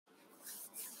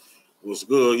What's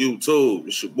good, YouTube?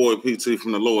 It's your boy PT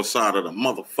from the lower side of the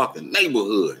motherfucking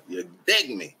neighborhood. You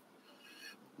dig me?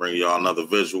 Bring y'all another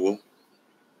visual.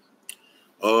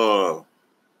 Was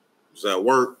at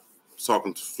work,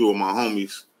 talking to a few of my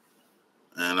homies,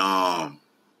 and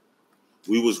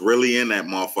we was really in that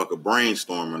motherfucker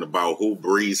brainstorming about who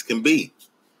Breeze can be.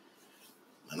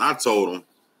 And I told him,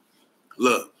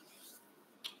 look,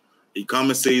 he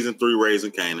coming season 3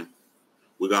 Raising Canaan.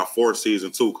 We got 4 season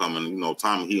 2 coming. You know,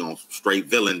 Tommy, he on straight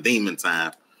villain demon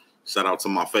time. Shout out to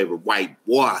my favorite white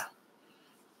boy.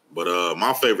 But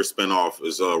my favorite spinoff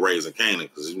is Raising Canaan,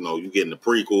 because, you know, you getting the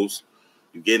prequels.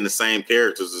 You getting the same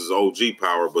characters as OG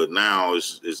Power, but now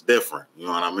it's different. You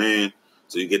know what I mean?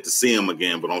 So you get to see them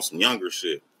again, but on some younger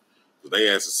shit. Because they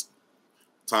asked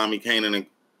Tommy, Kanan,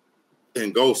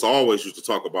 and Ghost always used to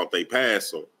talk about they past.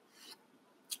 So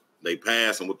they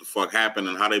past and what the fuck happened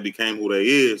and how they became who they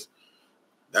is.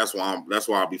 That's why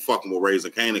I be fucking with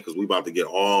Raising Canaan, because we about to get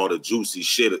all the juicy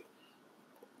shit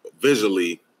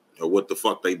visually of what the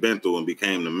fuck they been through and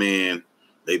became the man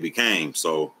they became.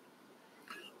 So,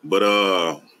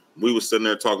 but we was sitting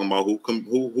there talking about who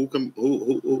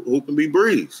can be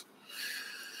Breeze.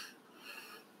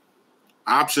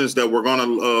 Options that we're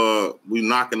gonna we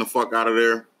knocking the fuck out of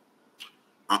there.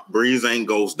 Breeze ain't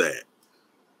Ghost dad.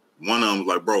 One of them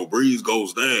was like, bro, Breeze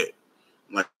Ghost dad.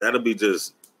 Like, that'll be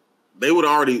just. They would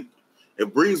already,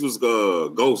 if Breeze was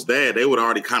Ghost dad, they would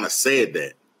already kind of said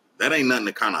that. That ain't nothing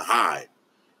to kind of hide.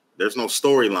 There's no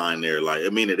storyline there. Like, I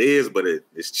mean, it is, but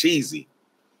it's cheesy.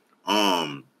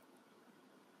 Ghost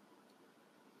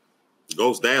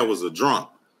dad was a drunk.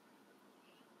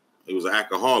 He was an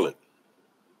alcoholic.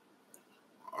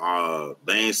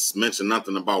 They ain't mentioned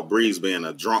nothing about Breeze being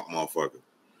a drunk motherfucker.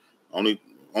 Only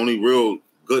real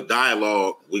good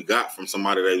dialogue we got from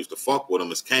somebody that used to fuck with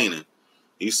him is Kanan.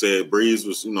 He said Breeze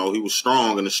was, you know, he was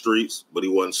strong in the streets, but he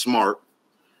wasn't smart.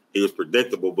 He was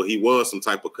predictable, but he was some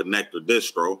type of connector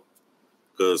distro,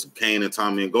 because Kane and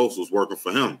Tommy and Ghost was working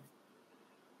for him.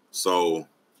 So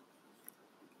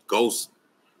Ghost,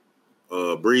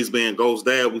 Breeze being Ghost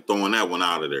dad, we throwing that one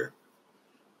out of there.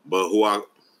 But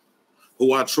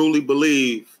who I truly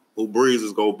believe who Breeze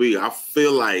is gonna be, I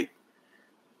feel like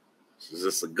it's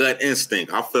just a gut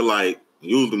instinct. I feel like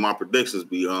usually my predictions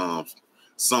be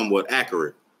somewhat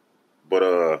accurate,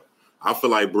 but I feel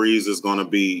like Breeze is gonna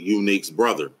be Unique's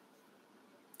brother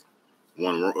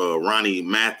when Ronnie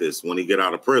Mathis, when he get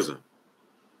out of prison.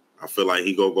 I feel like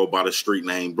he go by the street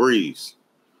name Breeze.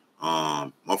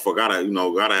 Motherfucker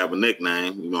gotta have a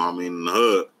nickname, you know what I mean, in the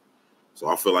hood. So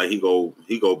I feel like he go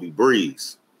be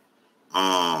Breeze.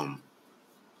 Another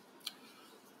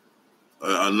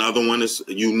one is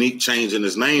Unique changing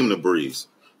his name to Breeze,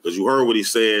 because you heard what he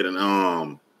said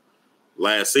in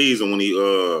last season when he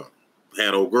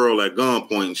had old girl at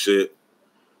gunpoint and shit.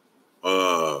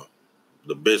 The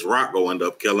bitch Rocco ended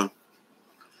up killing.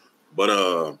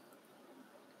 But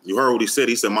you heard what he said.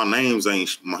 He said my name ain't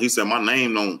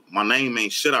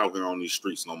shit out here on these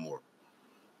streets no more.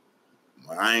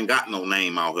 I ain't got no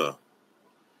name out here.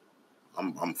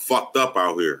 I'm fucked up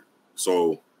out here.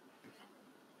 So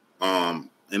in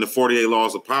the 48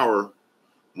 Laws of Power,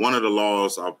 one of the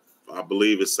laws I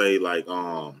believe it say, like,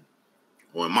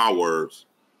 or in my words,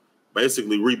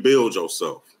 basically rebuild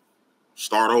yourself,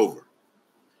 start over,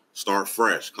 start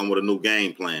fresh, come with a new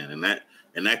game plan, and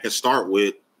that can start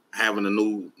with having a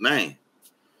new name.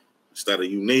 Instead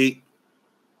of Unique,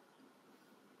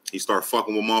 he start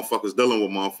fucking with motherfuckers, dealing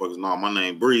with motherfuckers. No, my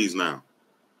name Breeze now.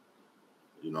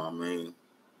 You know what I mean?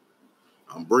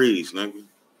 I'm Breeze, nigga.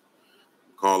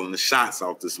 Calling the shots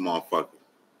out this motherfucker.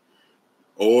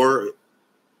 Or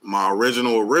my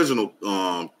original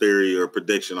theory or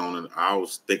prediction on it, I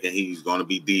was thinking he's gonna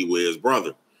be D-Wiz's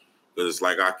brother. Because it's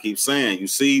like I keep saying, you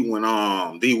see when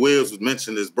D-Wiz was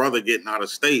mentioning his brother getting out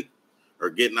of state or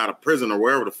getting out of prison or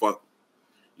wherever the fuck,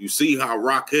 you see how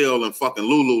Raquel and fucking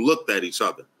Lulu looked at each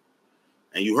other.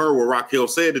 And you heard what Raquel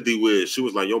said to D-Wiz. She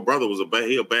was like, your brother was a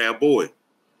bad boy.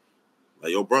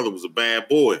 Like, your brother was a bad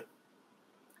boy.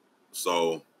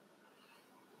 So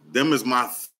them is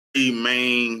my 3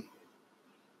 main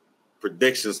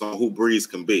predictions on who Breeze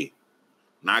can be.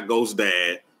 Not Ghost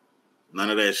dad,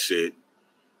 none of that shit.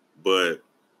 But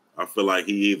I feel like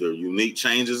he either Unique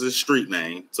changes his street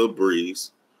name to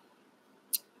Breeze,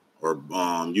 or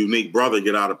Unique brother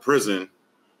get out of prison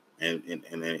and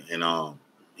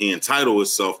he entitled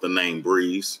himself the name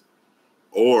Breeze,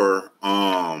 or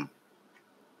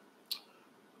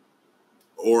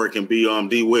it can be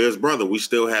D-Wiz's brother. We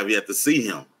still have yet to see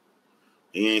him.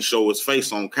 He ain't show his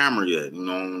face on camera yet, you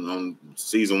know, on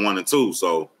season 1 and 2.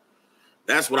 So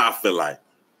that's what I feel like.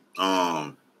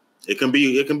 It can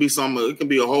be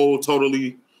a whole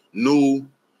totally new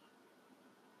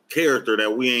character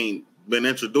that we ain't been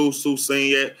introduced to,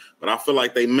 seen yet, but I feel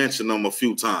like they mentioned them a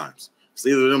few times. It's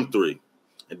either them three.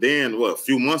 And then a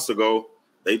few months ago,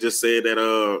 they just said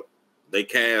that they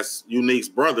cast Unique's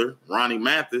brother, Ronnie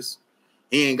Mathis.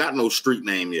 He ain't got no street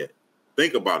name yet.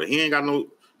 Think about it.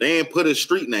 They ain't put his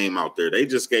street name out there. They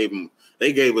just gave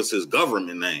us his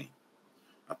government name.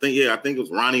 I think it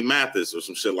was Ronnie Mathis or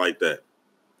some shit like that.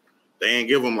 They ain't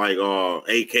give him like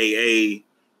AKA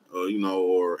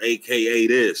or AKA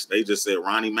this. They just said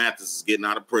Ronnie Mathis is getting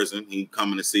out of prison. He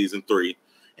coming to season 3.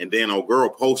 And then old girl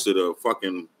posted a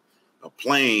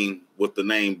plane with the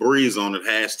name Breeze on it,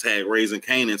 hashtag Raising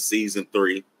Kanan season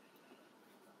 3.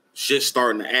 Shit's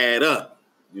starting to add up.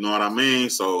 You know what I mean?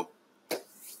 So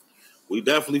we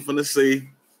definitely finna see.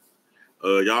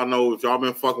 Y'all know if y'all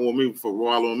been fucking with me for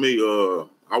following me,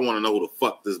 I want to know who the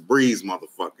fuck this Breeze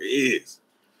motherfucker is.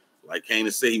 Like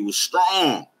Kanan said, he was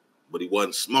strong, but he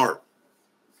wasn't smart.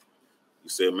 He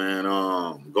said, man,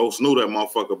 Ghost knew that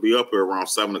motherfucker be up here around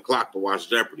 7 o'clock to watch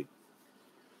Jeopardy.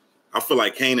 I feel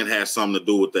like Kanan had something to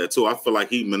do with that, too. I feel like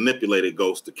he manipulated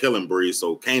Ghost to killing Breeze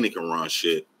so Kanan can run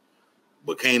shit.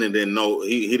 But Kanan didn't know,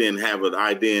 he didn't have an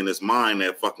idea in his mind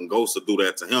that fucking Ghost would do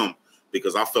that to him,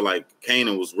 because I feel like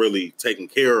Kanan was really taking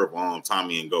care of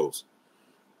Tommy and Ghost.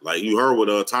 Like, you heard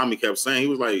what Tommy kept saying.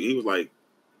 He was like,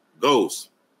 Ghost,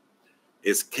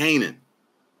 it's Kanan.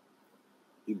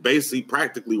 He basically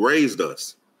practically raised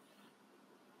us.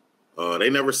 They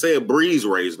never said Breeze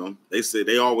raised them.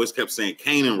 They always kept saying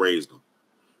Kanan raised them.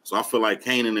 So I feel like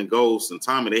Kanan and Ghost and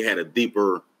Tommy, they had a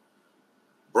deeper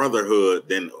brotherhood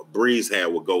than Breeze had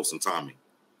with Ghost and Tommy.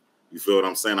 You feel what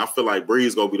I'm saying? I feel like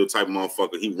Breeze gonna be the type of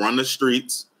motherfucker. He run the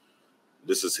streets.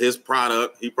 This is his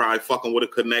product. He probably fucking with a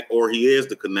connect, or he is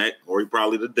the connect, or he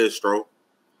probably the distro.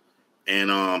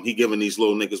 And he giving these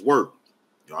little niggas work.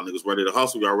 Y'all niggas ready to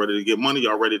hustle. Y'all ready to get money.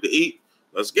 Y'all ready to eat.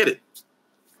 Let's get it.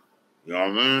 You know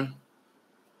what I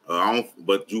mean?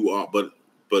 But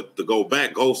to go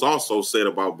back, Ghost also said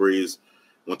about Breeze,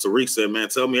 when Tariq said, man,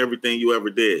 tell me everything you ever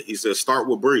did. He said, start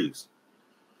with Breeze.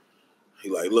 He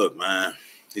like, look, man.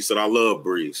 He said, I love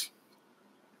Breeze.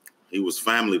 He was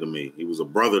family to me. He was a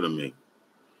brother to me.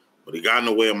 But he got in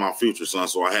the way of my future, son,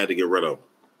 so I had to get rid of him.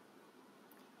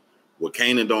 What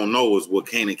Kanan don't know is what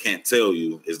Kanan can't tell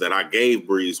you is that I gave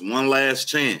Breeze one last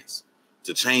chance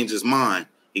to change his mind.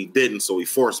 He didn't, so he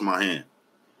forced my hand.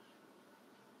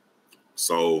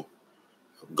 So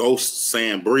Ghost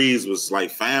saying Breeze was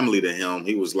like family to him.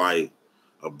 He was like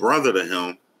a brother to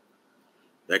him.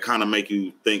 That kind of make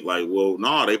you think like, well,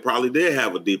 no, they probably did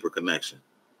have a deeper connection.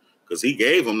 Because he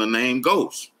gave him the name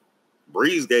Ghost.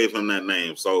 Breeze gave him that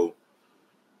name. So,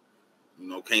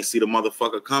 can't see the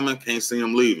motherfucker coming, can't see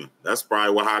him leaving. That's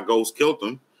probably how Ghost killed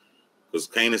him. Because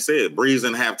Kanan said, Breeze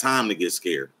didn't have time to get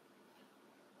scared.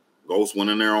 Ghost went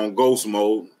in there on Ghost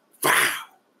mode. Wow.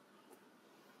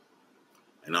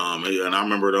 And I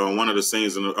remember one of the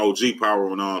scenes in the OG Power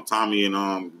when Tommy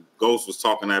and Ghost was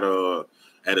talking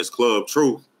at his club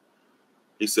Truth.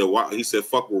 He said, "Why?" He said,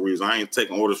 "Fuck with Breeze. I ain't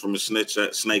taking orders from a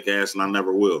snake ass, and I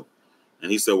never will."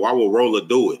 And he said, "Why will Roller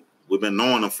do it? We've been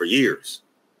knowing him for years."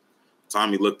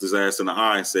 Tommy looked his ass in the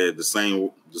eye and said, "The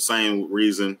same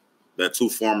reason that 2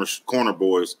 former corner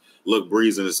boys looked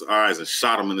Breeze in his eyes and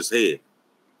shot him in his head.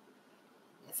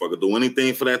 Motherfucker do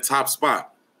anything for that top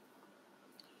spot."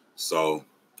 So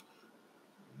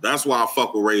that's why I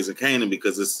fuck with Raising Kanan,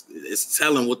 because it's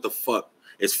telling what the fuck.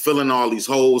 It's filling all these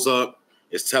holes up.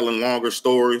 It's telling longer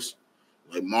stories,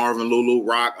 like Marvin, Lulu,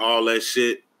 Rock, all that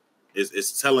shit.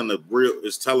 It's telling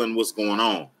it's telling what's going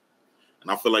on. And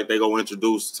I feel like they go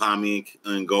introduce Tommy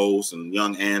and Ghost and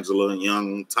young Angela and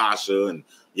young Tasha and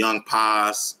young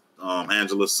Paz,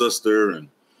 Angela's sister, and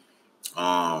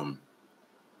all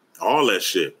that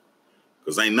shit.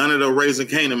 Because ain't none of the Raising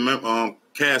Kanan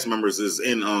cast members is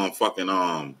in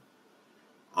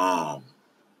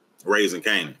Raising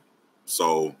Kanan.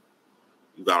 So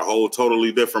you got a whole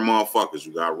totally different motherfuckers.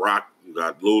 You got Rock, you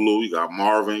got Lulu, you got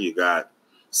Marvin, you got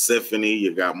Symphony,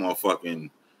 you got motherfucking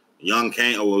young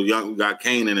Kane. Well, you got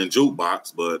Kanan and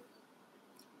Jukebox, but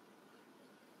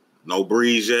no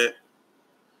Breeze yet.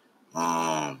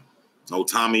 No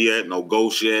Tommy yet, no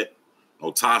Ghost yet,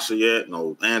 no Tasha yet,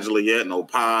 no Angela yet, no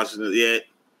Paz yet.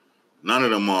 None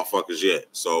of them motherfuckers yet.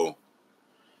 So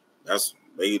that's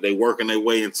they working their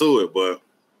way into it, but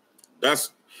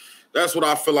that's what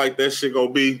I feel like that shit gonna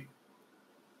be.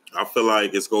 I feel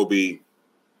like it's gonna be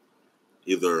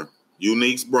either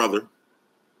Unique's brother,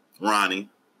 Ronnie,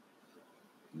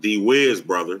 D Wiz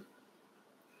brother,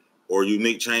 or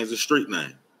Unique changed the street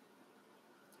name.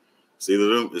 It's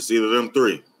either them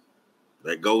 3.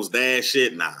 That ghost dad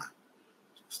shit, nah.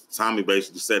 Tommy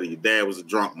basically said that your dad was a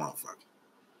drunk motherfucker.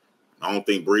 I don't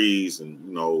think Breeze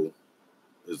and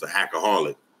is a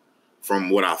hackaholic.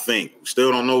 From what I think, we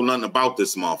still don't know nothing about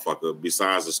this motherfucker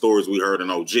besides the stories we heard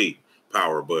in OG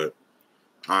Power. But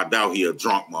I doubt he a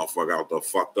drunk motherfucker out there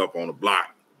fucked up on the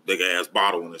block, big ass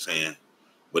bottle in his hand.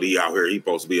 But he out here, he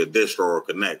supposed to be a distro or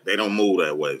connect. They don't move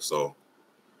that way, so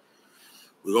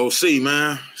we gonna see,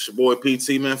 man. It's your boy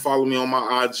PT, man. Follow me on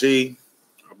my IG.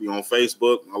 I'll be on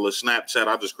Facebook, my little Snapchat.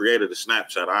 I just created a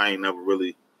Snapchat. I ain't never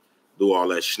really do all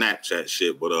that Snapchat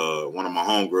shit, but one of my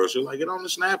homegirls, she was like, get on the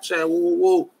Snapchat, woo, woo,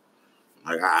 woo.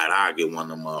 Like, all right, I'll get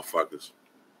one of them motherfuckers.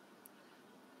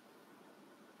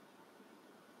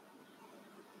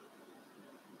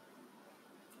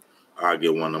 I'll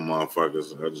get one of them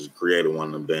motherfuckers. I just created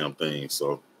one of them damn things.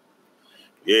 So,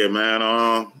 yeah,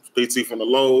 man, PT from the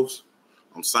Lows.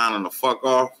 I'm signing the fuck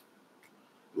off.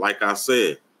 Like I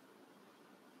said,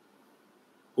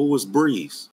 who was Breeze?